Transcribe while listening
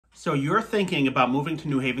So you're thinking about moving to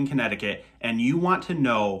New Haven, Connecticut, and you want to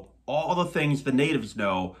know all the things the natives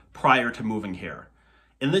know prior to moving here.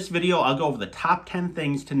 In this video, I'll go over the top 10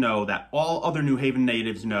 things to know that all other New Haven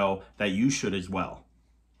natives know that you should as well.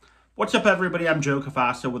 What's up, everybody? I'm Joe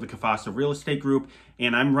Cafasso with the Cafasso Real Estate Group,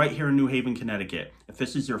 and I'm right here in New Haven, Connecticut. If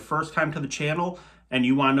this is your first time to the channel and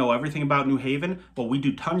you want to know everything about New Haven, well, we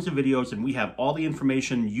do tons of videos and we have all the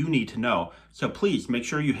information you need to know. So please make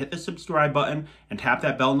sure you hit the subscribe button and tap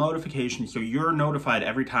that bell notification so you're notified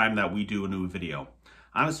every time that we do a new video.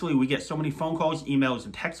 Honestly, we get so many phone calls, emails,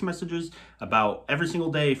 and text messages about every single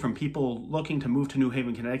day from people looking to move to New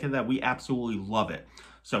Haven, Connecticut that we absolutely love it.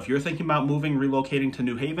 So if you're thinking about moving, relocating to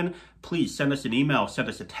New Haven, please send us an email, send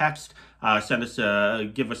us a text,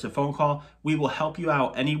 give us a phone call. We will help you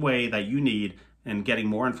out any way that you need in getting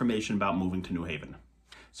more information about moving to New Haven.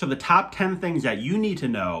 So the top 10 things that you need to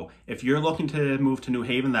know if you're looking to move to New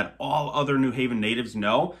Haven that all other New Haven natives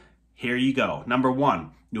know, here you go. Number 1,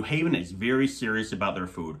 New Haven is very serious about their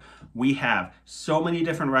food. We have so many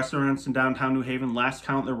different restaurants in downtown New Haven. Last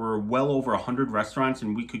count, there were well over 100 restaurants,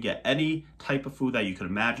 and we could get any type of food that you could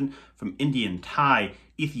imagine, from Indian, Thai,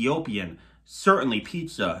 Ethiopian. Certainly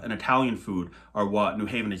pizza and Italian food are what New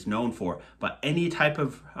Haven is known for. But any type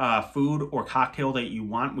of food or cocktail that you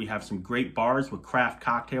want, we have some great bars with craft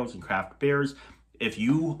cocktails and craft beers. If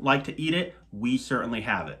you like to eat it, we certainly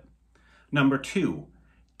have it. Number 2.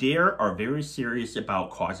 Deer are very serious about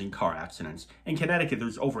causing car accidents. In Connecticut,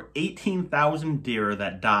 there's over 18,000 deer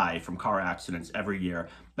that die from car accidents every year.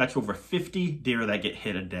 That's over 50 deer that get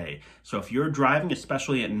hit a day. So if you're driving,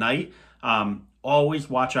 especially at night, always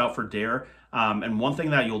watch out for deer. And one thing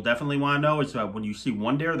that you'll definitely want to know is that when you see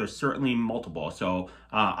one deer, there's certainly multiple. So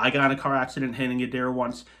I got in a car accident hitting a deer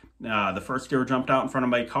once. The first deer jumped out in front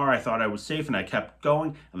of my car. I thought I was safe and I kept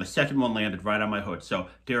going, and the second one landed right on my hood. So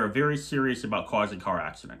deer are very serious about causing car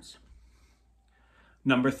accidents.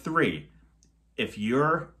 Number 3, if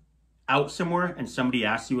you're out somewhere and somebody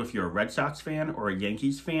asks you if you're a Red Sox fan or a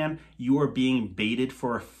Yankees fan, you are being baited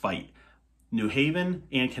for a fight. New Haven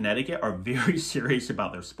and Connecticut are very serious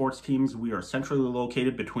about their sports teams. We are centrally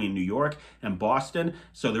located between New York and Boston,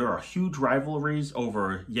 so there are huge rivalries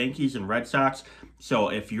over Yankees and Red Sox. So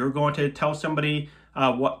if you're going to tell somebody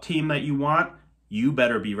what team that you want, you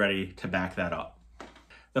better be ready to back that up.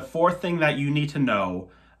 The 4th thing that you need to know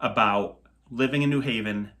about living in New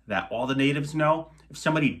Haven that all the natives know, if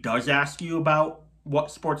somebody does ask you about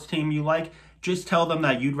what sports team you like, just tell them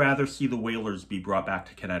that you'd rather see the Whalers be brought back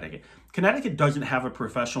to Connecticut. Connecticut doesn't have a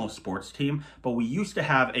professional sports team, but we used to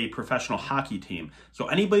have a professional hockey team. So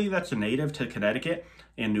anybody that's a native to Connecticut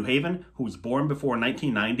and New Haven who was born before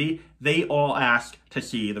 1990, they all ask to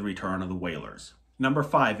see the return of the Whalers. Number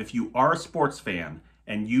 5, if you are a sports fan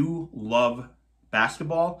and you love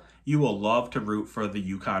basketball, you will love to root for the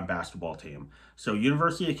UConn basketball team. So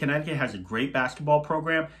University of Connecticut has a great basketball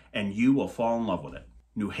program and you will fall in love with it.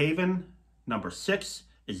 New Haven, number 6,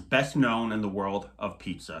 is best known in the world of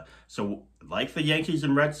pizza. So like the Yankees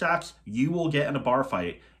and Red Sox, you will get in a bar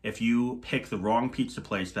fight if you pick the wrong pizza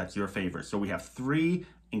place that's your favorite. So we have 3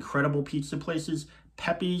 incredible pizza places: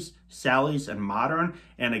 Pepe's, Sally's, and Modern.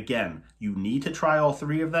 And again, you need to try all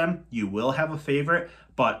 3 of them. You will have a favorite,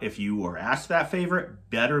 but if you are asked that favorite,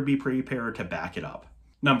 better be prepared to back it up.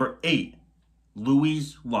 Number 8,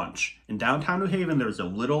 Louis Lunch. In downtown New Haven, there's a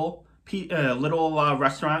little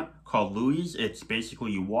restaurant called Louis. It's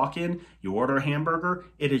basically you walk in, you order a hamburger.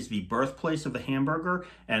 It is the birthplace of the hamburger,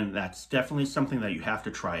 and that's definitely something that you have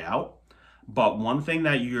to try out. But one thing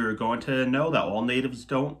that you're going to know that all natives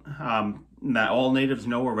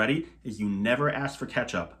know already is you never ask for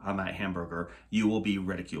ketchup on that hamburger. You will be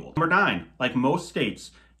ridiculed. Number 9, like most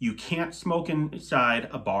states, you can't smoke inside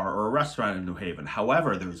a bar or a restaurant in New Haven.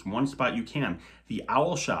 However, there's one spot you can. The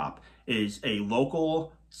Owl Shop is a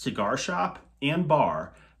local cigar shop and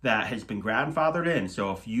bar that has been grandfathered in.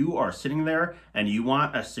 So if you are sitting there and you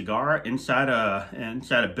want a cigar inside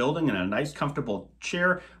a building in a nice comfortable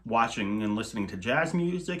chair, watching and listening to jazz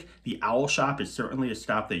music, the Owl Shop is certainly a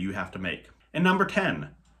stop that you have to make. And number 10,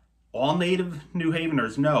 all native New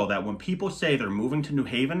Haveners know that when people say they're moving to New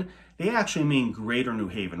Haven, they actually mean Greater New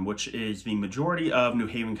Haven, which is the majority of New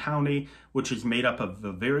Haven County, which is made up of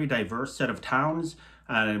a very diverse set of towns,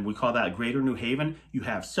 and we call that Greater New Haven. You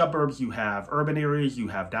have suburbs, you have urban areas, you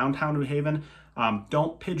have downtown New Haven.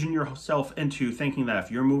 Don't pigeon yourself into thinking that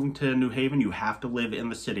if you're moving to New Haven, you have to live in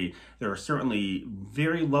the city. There are certainly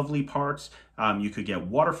very lovely parts. You could get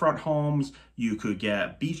waterfront homes, you could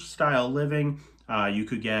get beach-style living, you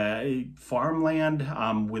could get farmland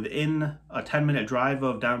within a 10-minute drive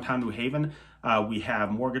of downtown New Haven. We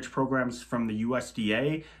have mortgage programs from the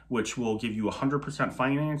USDA, which will give you 100%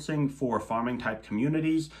 financing for farming type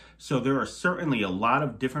communities. So there are certainly a lot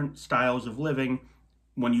of different styles of living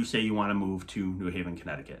when you say you want to move to New Haven,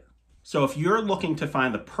 Connecticut. So if you're looking to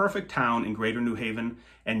find the perfect town in Greater New Haven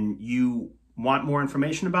and you want more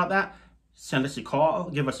information about that, send us a call,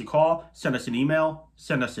 give us a call, send us an email,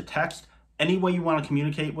 send us a text. Any way you want to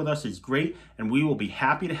communicate with us is great, and we will be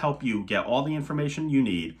happy to help you get all the information you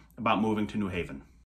need about moving to New Haven.